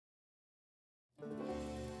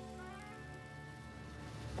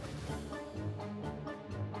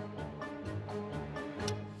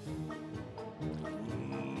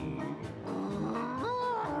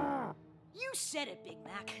You said it, Big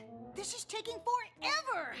Mac. This is taking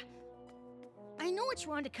forever! I know it's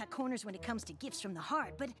wrong to cut corners when it comes to gifts from the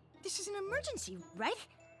heart, but this is an emergency, right?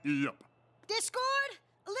 Yep. Discord!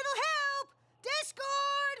 A little help!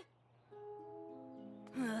 Discord!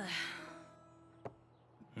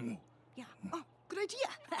 Yeah, oh, good idea.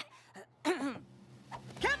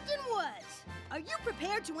 Captain Woods, are you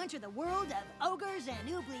prepared to enter the world of ogres and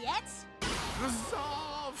oubliettes?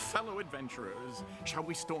 Huzzah, fellow adventurers! Shall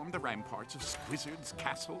we storm the ramparts of Squizzard's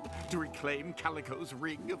castle to reclaim Calico's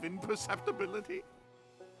ring of imperceptibility?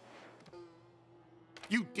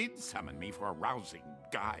 You did summon me for a rousing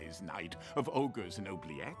guys' night of ogres and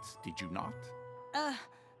oubliettes, did you not?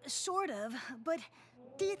 Sort of, but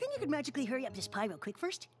do you think you could magically hurry up this pie real quick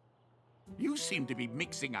first? You seem to be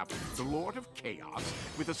mixing up the Lord of Chaos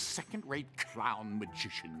with a second-rate clown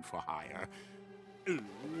magician for hire.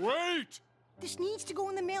 Wait! This needs to go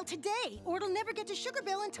in the mail today, or it'll never get to Sugar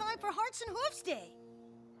Bell in time for Hearts and Hooves Day.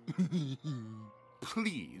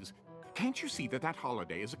 Please, can't you see that that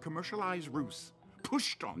holiday is a commercialized ruse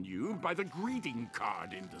pushed on you by the greeting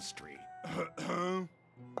card industry?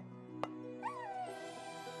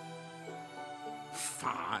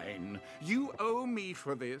 Fine. You owe me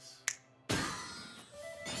for this.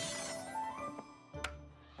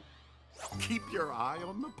 Keep your eye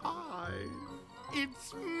on the pie.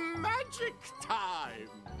 It's magic time!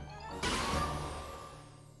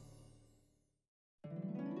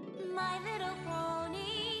 My little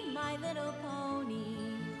pony, my little pony.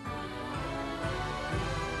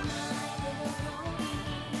 My little pony.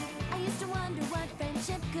 I used to wonder what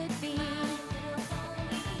friendship could be.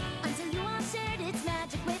 Until you all shared its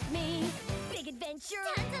magic with me. Big adventure,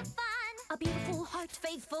 tons of fun. A beautiful heart,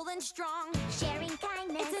 faithful and strong. Sharing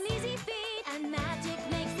kindness, it's an easy feat. And magic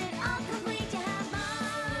makes it all complete. You have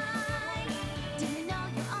mine. Do you know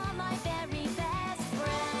you're all my very best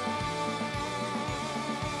friends.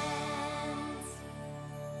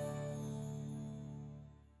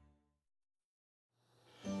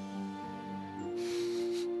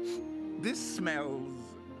 This smells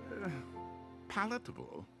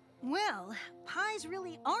palatable. Well, pies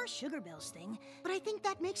really are Sugar Bell's thing, but I think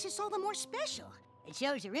that makes this all the more special. It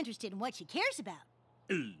shows you're interested in what she cares about.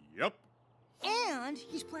 Yep. And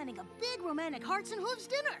he's planning a big romantic Hearts and Hooves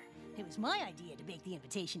dinner. It was my idea to bake the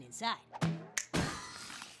invitation inside.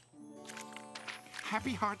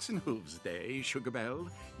 Happy Hearts and Hooves Day, Sugar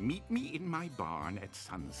Bell. Meet me in my barn at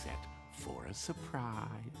sunset for a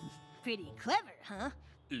surprise. Pretty clever, huh?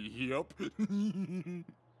 Yep.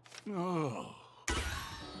 Oh.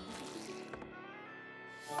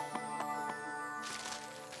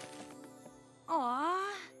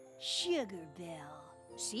 Aw, Sugar Bell.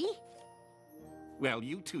 See? Well,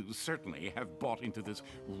 you two certainly have bought into this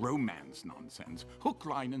romance nonsense, hook,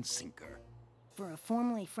 line, and sinker. For a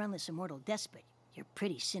formerly friendless immortal despot, you're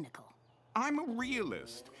pretty cynical. I'm a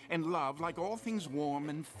realist, and love, like all things warm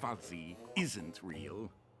and fuzzy, isn't real.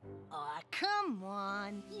 Aw, come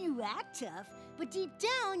on. You act tough, but deep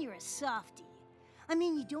down you're a softie. I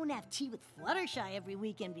mean, you don't have tea with Fluttershy every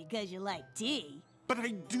weekend because you like tea. But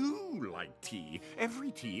I do like tea.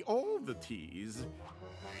 Every tea, all the teas.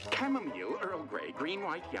 Chamomile, Earl Grey, green,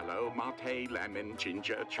 white, yellow, mate, lemon,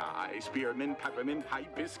 ginger, chai, spearmint, peppermint,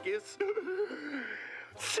 hibiscus,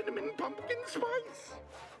 cinnamon, pumpkin spice.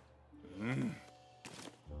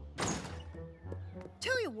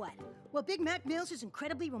 Tell you what, while Big Mac nails his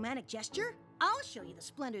incredibly romantic gesture, I'll show you the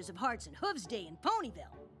splendors of Hearts and Hooves Day in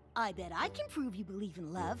Ponyville. I bet I can prove you believe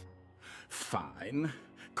in love. Fine.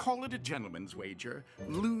 Call it a gentleman's wager.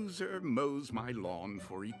 Loser mows my lawn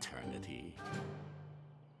for eternity.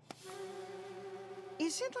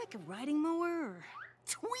 Is it like a riding mower or...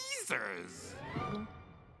 Tweezers!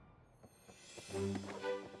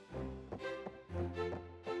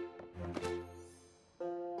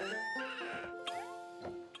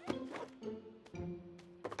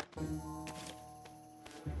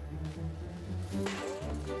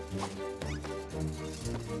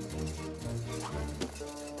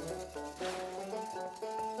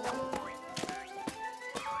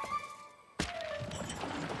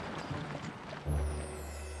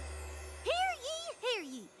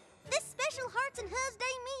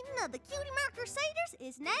 of the Cutie Mark Crusaders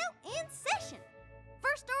is now in session.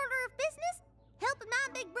 First order of business, helping my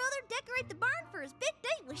big brother decorate the barn for his big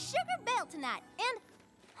date with Sugar Bell tonight. And,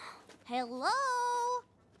 hello?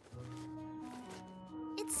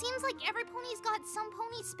 It seems like every pony's got some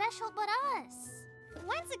pony special but us.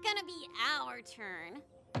 When's it gonna be our turn?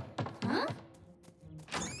 Huh?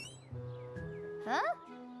 Huh?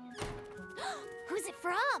 Who's it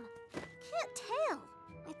from? Can't tell.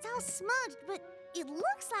 It's all smudged, but it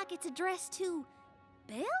looks like it's addressed to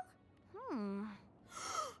Belle?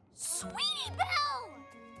 Sweetie Belle!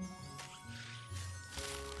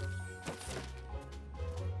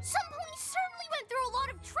 Some ponies certainly went through a lot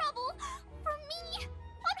of trouble for me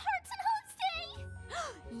on Hearts and Hooves Day.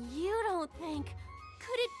 You don't think...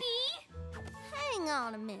 Could it be? Hang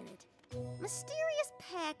on a minute. Mysterious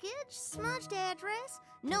package, smudged address,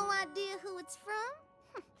 no idea who it's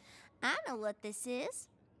from? I know what this is.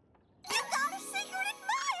 You got a secret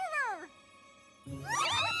admirer!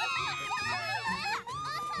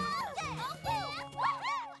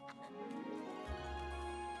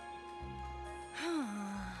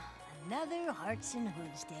 Another Hearts and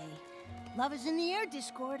Hooves Day. Love is in the air,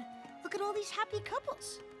 Discord. Look at all these happy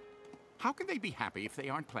couples. How can they be happy if they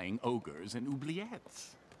aren't playing ogres and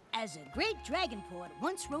oubliettes? As a great dragon poet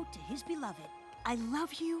once wrote to his beloved, I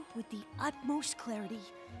love you with the utmost clarity.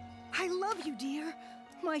 I love you, dear.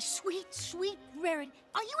 My sweet, sweet rarity.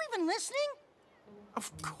 Are you even listening?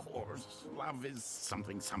 Of course. Love is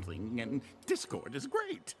something, and Discord is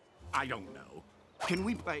great. I don't know. Can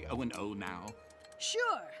we play O&O now?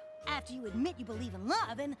 Sure. After you admit you believe in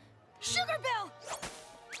love and... Sugar Belle!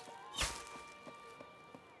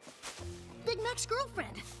 Big Mac's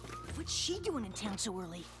girlfriend. What's she doing in town so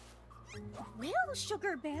early? Well,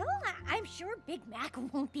 Sugar Belle, I'm sure Big Mac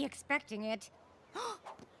won't be expecting it.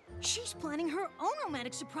 She's planning her own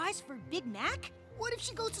romantic surprise for Big Mac? What if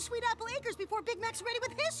she goes to Sweet Apple Acres before Big Mac's ready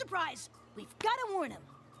with his surprise? We've got to warn him.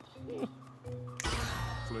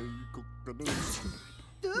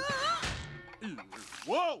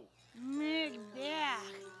 Whoa! Macbeth.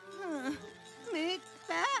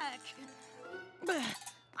 Macbeth.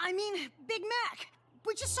 I mean, Big Mac.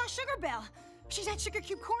 We just saw Sugar Belle. She's at Sugar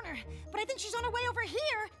Cube Corner, but I think she's on her way over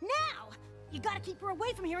here now. You gotta keep her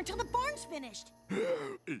away from here until the barn's finished.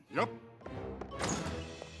 Yep.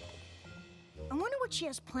 I wonder what she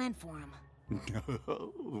has planned for him.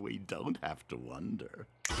 No, we don't have to wonder.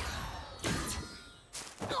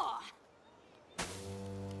 Ugh.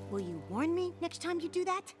 Will you warn me next time you do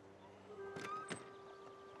that?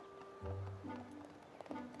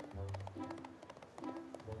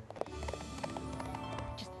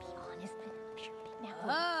 Just be honest. I'm sure Big Mac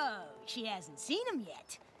Oh, she hasn't seen him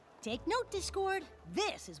yet. Take note, Discord.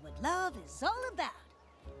 This is what love is all about.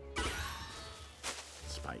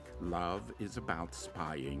 Spike, love is about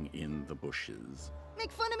spying in the bushes.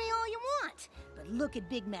 Make fun of me all you want, but look at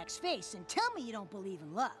Big Mac's face and tell me you don't believe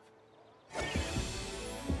in love.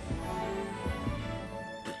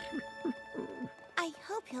 I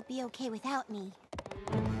hope he'll be okay without me.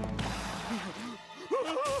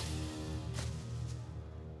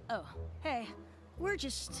 Oh, hey, we're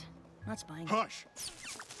just not spying. Hush.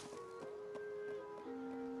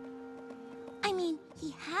 I mean,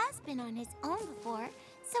 he has been on his own before,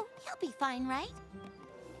 so he'll be fine, right?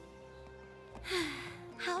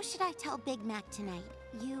 How should I tell Big Mac tonight?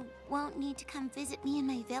 You won't need to come visit me in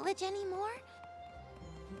my village anymore?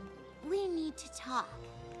 We need to talk.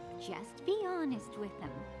 Just be honest with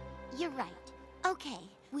them. You're right. Okay,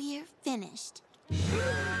 we're finished.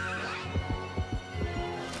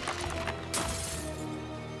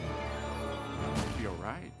 You're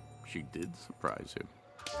right. She did surprise him.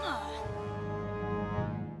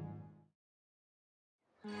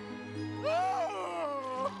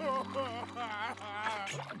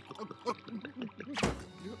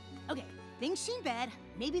 Okay, things seem bad.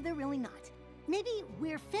 Maybe they're really not. Maybe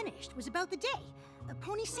we're finished was about the day.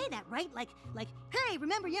 Ponies say that, right? Like, hey,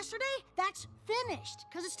 remember yesterday? That's finished,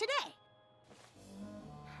 because it's today.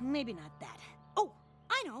 Maybe not that. Oh,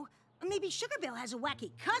 I know. Maybe Sugar Belle has a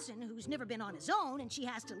wacky cousin who's never been on his own, and she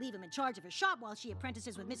has to leave him in charge of her shop while she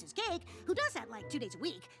apprentices with Mrs. Cake, who does that like 2 days a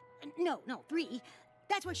week. No, 3.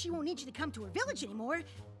 That's why she won't need you to come to her village anymore,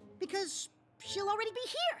 because she'll already be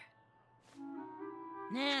here.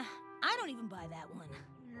 Nah, I don't even buy that one.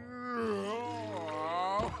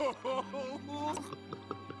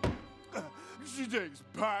 She takes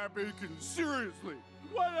pie baking seriously.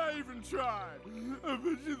 Why did I even try? I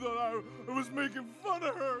bet she thought I was making fun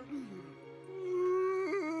of her.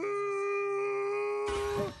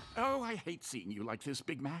 Oh, I hate seeing you like this,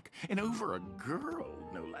 Big Mac. And over a girl,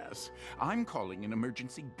 no less. I'm calling an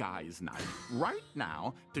emergency guys' night right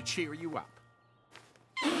now to cheer you up.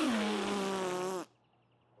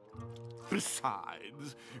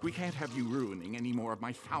 Besides, we can't have you ruining any more of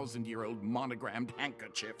my 1,000-year-old monogrammed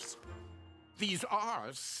handkerchiefs. These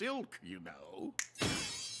are silk, you know.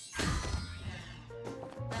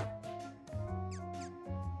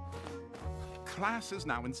 Class is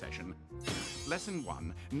now in session. Lesson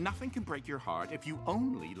 1, nothing can break your heart if you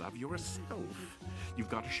only love yourself. You've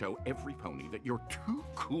got to show every pony that you're too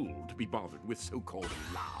cool to be bothered with so-called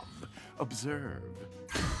love. Observe.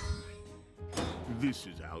 This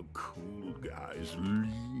is how cool guys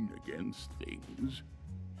lean against things.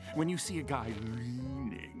 When you see a guy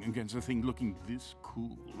leaning against a thing looking this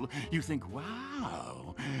cool, you think,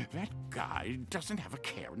 wow, that guy doesn't have a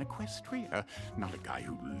care in Equestria. Not a guy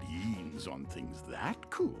who leans on things that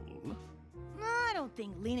cool. I don't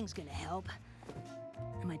think leaning's gonna help.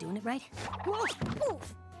 Am I doing it right? Whoa! Whoa.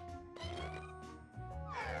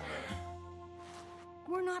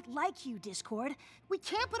 We're not like you, Discord. We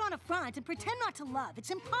can't put on a front and pretend not to love. It's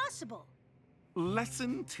impossible.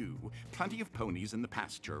 Lesson 2. Plenty of ponies in the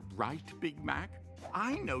pasture, right, Big Mac?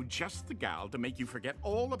 I know just the gal to make you forget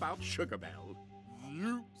all about Sugar Belle.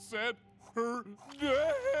 You said her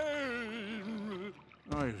name!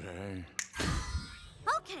 Okay.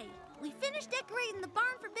 Okay, we finished decorating the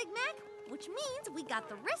barn for Big Mac, which means we got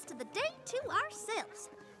the rest of the day to ourselves.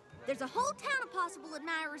 There's a whole town of possible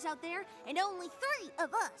admirers out there, and only 3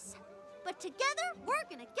 of us. But together, we're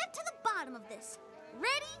gonna get to the bottom of this.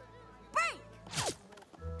 Ready? Break!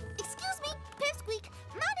 Excuse me, Pipsqueak,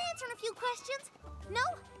 mind answering a few questions? No?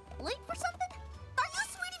 Late for something? Are you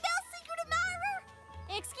Sweetie Belle's secret admirer?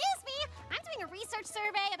 Excuse me, I'm doing a research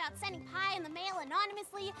survey about sending pie in the mail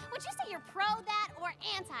anonymously. Would you say you're pro that or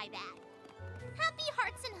anti that? Happy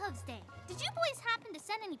Hearts and Hooves Day. Did you boys happen to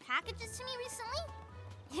send any packages to me recently?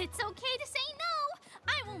 It's okay to say no.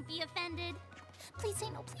 I won't be offended. Please say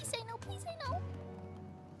no, please say no, please say no.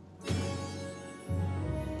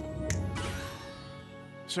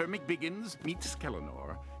 Sir McBiggins meets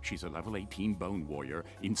Skelenor. She's a level 18 bone warrior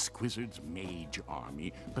in Squizzard's mage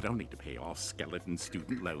army, but only to pay off skeleton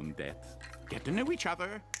student loan debts. Get to know each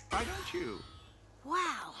other, why don't you?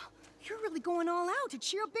 Wow, you're really going all out to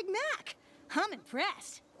cheer up Big Mac. I'm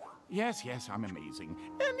impressed. Yes, I'm amazing.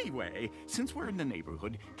 Anyway, since we're in the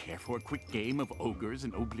neighborhood, care for a quick game of ogres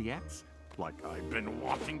and oubliettes? Like I've been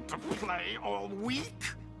wanting to play all week?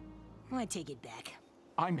 I take it back.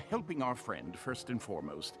 I'm helping our friend first and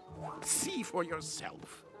foremost. See for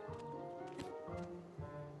yourself.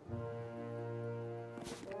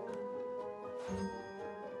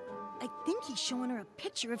 I think he's showing her a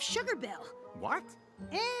picture of Sugar Belle. What?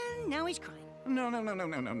 And now he's crying. No,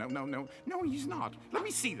 he's not. Let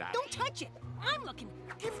me see that. Don't touch it. I'm looking.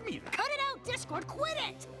 Give me that. Cut it out, Discord. Quit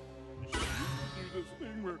it. She used to do this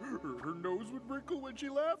thing where her nose would wrinkle when she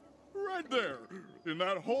laughed. Right there, in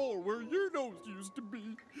that hole where your nose used to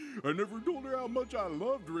be. I never told her how much I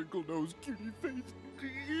loved wrinkle nose cutie face. And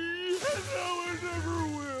now I never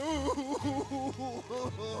will.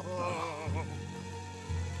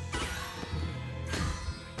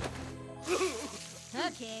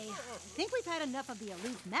 Okay, I think we've had enough of the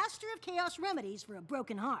aloof master of chaos remedies for a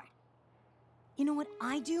broken heart. You know what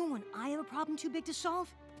I do when I have a problem too big to solve?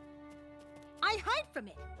 I hide from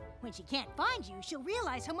it. When she can't find you, she'll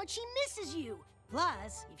realize how much she misses you.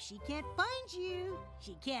 Plus, if she can't find you,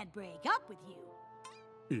 she can't break up with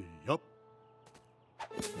you. Yup.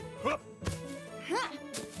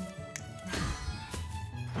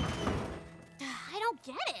 I don't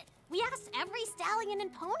get it. We asked every stallion in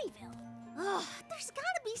Ponyville. Ugh, there's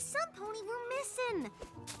gotta be some pony we're missing.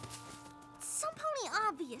 Some pony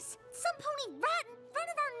obvious. Some pony right in front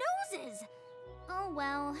of our noses. Oh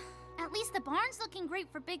well, at least the barn's looking great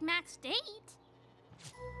for Big Mac's date.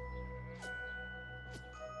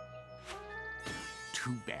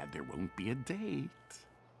 Too bad there won't be a date.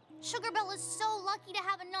 Sugar Belle is so lucky to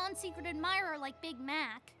have a non-secret admirer like Big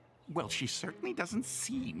Mac. Well, she certainly doesn't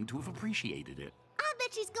seem to have appreciated it. I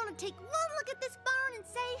bet she's gonna take one look at this barn and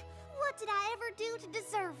say, what did I ever do to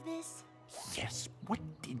deserve this? Yes, what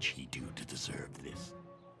did she do to deserve this?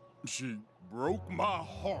 She broke my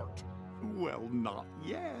heart. Well, not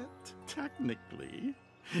yet, technically.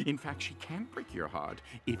 In fact, she can't break your heart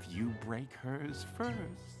if you break hers first.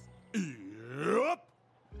 Yup.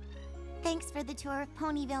 Thanks for the tour of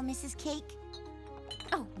Ponyville, Mrs. Cake.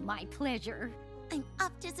 Oh, my pleasure. I'm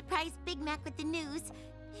off to surprise Big Mac with the news.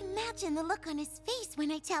 Imagine the look on his face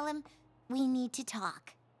when I tell him we need to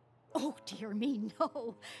talk. Oh, dear me,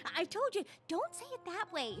 no. I told you, don't say it that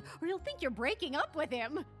way, or he'll think you're breaking up with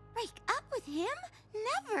him. Break up with him?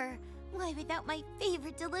 Never. Why, without my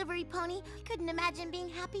favorite delivery pony, I couldn't imagine being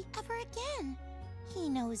happy ever again. He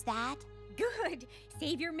knows that. Good.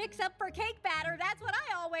 Save your mix-up for cake batter. That's what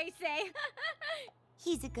I always say.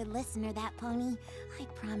 He's a good listener, that pony. I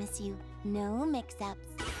promise you, no mix-ups.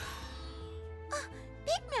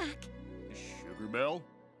 Big Mac! Sugar Belle,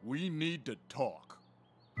 we need to talk.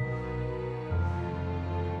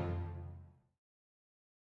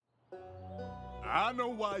 I know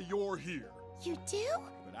why you're here, You do?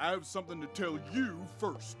 but I have something to tell you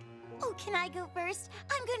first. Oh, can I go first?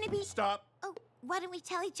 I'm gonna be... Stop. Oh, why don't we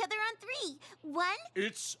tell each other on 3? 1,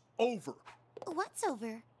 It's over. What's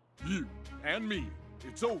over? You and me.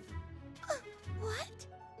 It's over. What?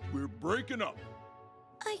 We're breaking up.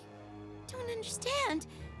 I don't understand.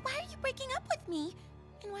 Why are you breaking up with me?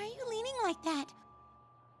 And why are you leaning like that?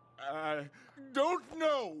 I don't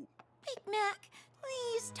know. Big Mac,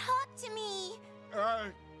 please talk to me.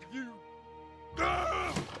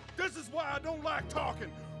 This is why I don't like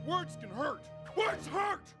talking. Words can hurt. Words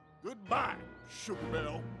hurt. Goodbye, Sugar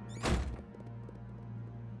Belle.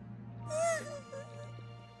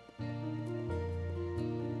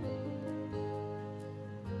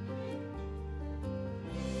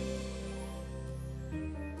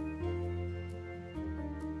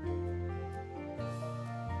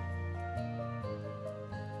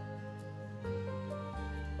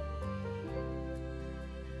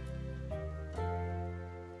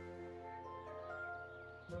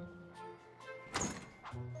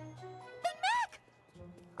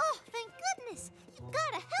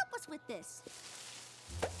 With this.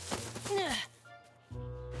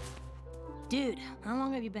 Dude, how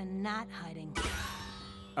long have you been not hiding?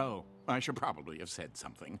 Oh, I should probably have said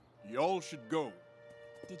something. Y'all should go.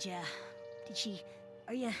 Did she,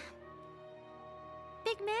 are you...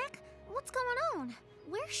 Big Mac, what's going on?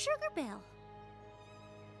 Where's Sugar Belle?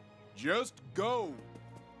 Just go.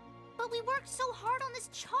 But we worked so hard on this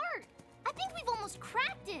chart. I think we've almost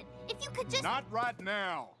cracked it. If you could just... Not right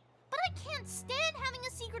now. But I can't stand having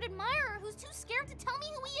a secret admirer who's too scared to tell me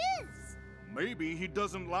who he is. Maybe he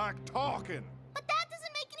doesn't like talking. But that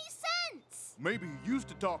doesn't make any sense. Maybe he used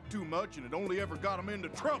to talk too much and it only ever got him into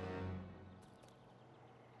trouble.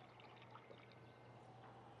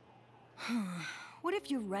 What if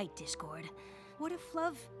you're right, Discord? What if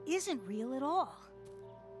love isn't real at all?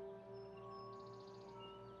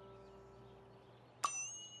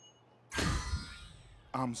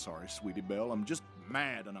 I'm sorry, Sweetie Belle. I'm just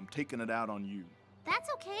mad and I'm taking it out on you. That's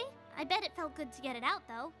okay. I bet it felt good to get it out,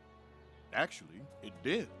 though. Actually, it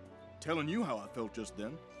did. Telling you how I felt just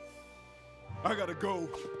then. I gotta go.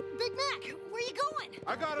 Big Mac, where you going?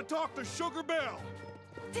 I gotta talk to Sugar Belle.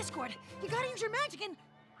 Discord, you gotta use your magic and...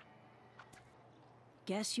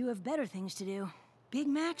 Guess you have better things to do. Big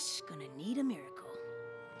Mac's gonna need a miracle.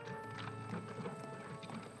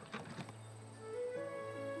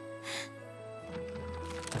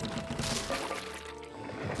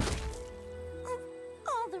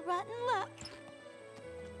 All the rotten luck.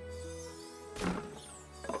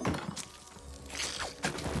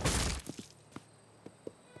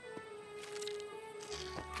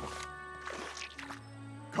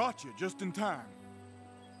 Caught you just in time.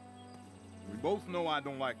 We both know I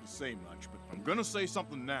don't like to say much, but I'm gonna say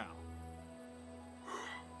something now.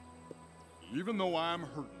 Even though I'm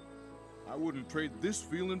hurting, I wouldn't trade this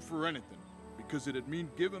feeling for anything, because it'd mean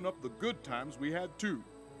giving up the good times we had too.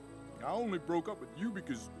 I only broke up with you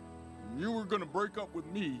because you were gonna break up with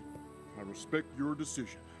me. I respect your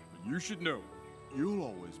decision, but you should know, you'll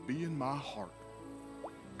always be in my heart.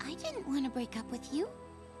 I didn't want to break up with you.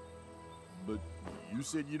 But you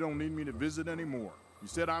said you don't need me to visit anymore. You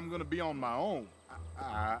said I'm gonna be on my own.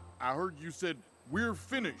 I heard you said we're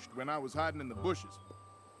finished when I was hiding in the bushes.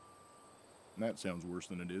 That sounds worse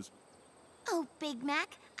than it is. Oh, Big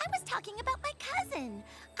Mac, I was talking about my cousin.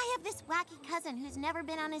 I have this wacky cousin who's never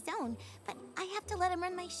been on his own, but I have to let him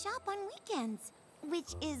run my shop on weekends.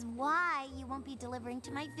 Which is why you won't be delivering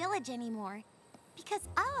to my village anymore. Because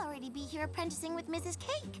I'll already be here apprenticing with Mrs.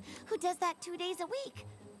 Cake, who does that 2 days a week.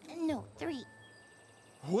 No, 3.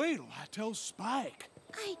 Wait till I tell Spike.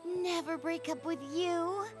 I'd never break up with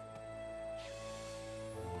you.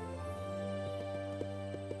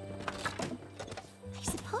 I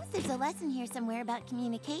suppose there's a lesson here somewhere about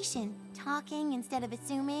communication. Talking instead of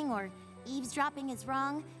assuming, or eavesdropping is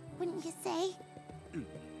wrong, wouldn't you say?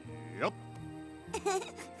 Yep.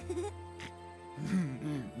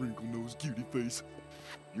 Wrinkle-nosed cutie face.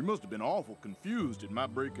 You must have been awful confused at my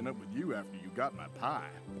breaking up with you after you got my pie.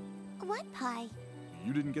 What pie?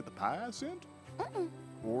 You didn't get the pie I sent? Mm-mm.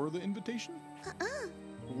 Or the invitation?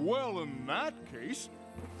 Well, in that case,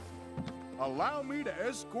 allow me to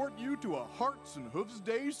escort you to a Hearts and Hooves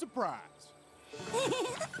Day surprise.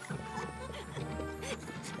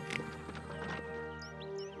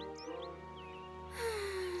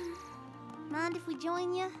 Mind if we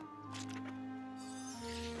join you?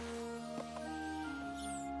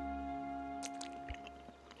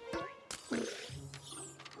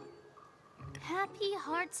 Happy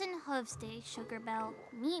Hearts and Hooves Day, Sugar Belle.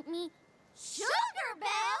 Meet me. Sugar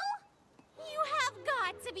Belle? You have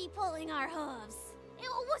got to be pulling our hooves. It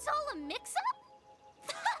was all a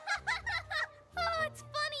mix-up? Oh, it's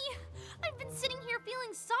funny. I've been sitting here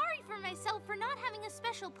feeling sorry for myself for not having a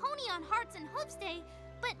special pony on Hearts and Hooves Day,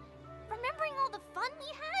 but remembering all the fun we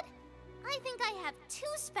had, I think I have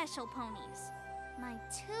two special ponies. My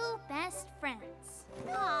two best friends.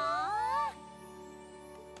 Aww.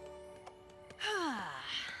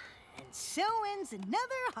 And so ends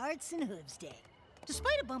another Hearts and Hooves Day.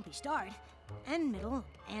 Despite a bumpy start, and middle,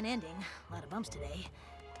 and ending, a lot of bumps today,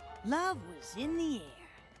 love was in the air.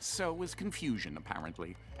 So was confusion,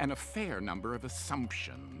 apparently, and a fair number of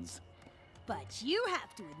assumptions. But you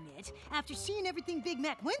have to admit, after seeing everything Big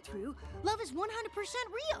Mac went through, love is 100%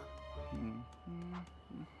 real.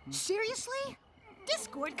 Seriously?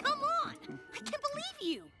 Discord, come on! I can't believe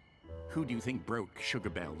you! Who do you think broke Sugar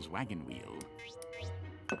Bell's wagon wheel?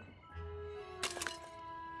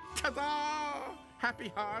 Ta-da!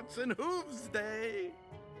 Happy Hearts and Hooves Day!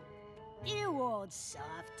 You old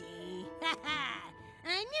softy.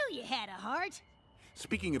 I knew you had a heart.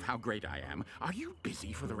 Speaking of how great I am, are you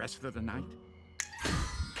busy for the rest of the night?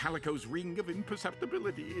 Calico's ring of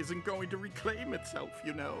imperceptibility isn't going to reclaim itself,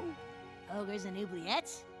 you know. Ogres and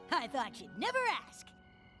oubliettes? I thought you'd never ask.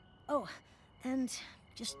 Oh, and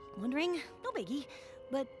just wondering, no biggie,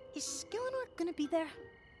 but is Skeletor gonna be there?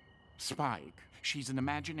 Spike, she's an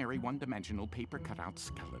imaginary one-dimensional paper cutout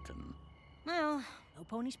skeleton. Well, no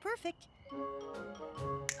pony's perfect.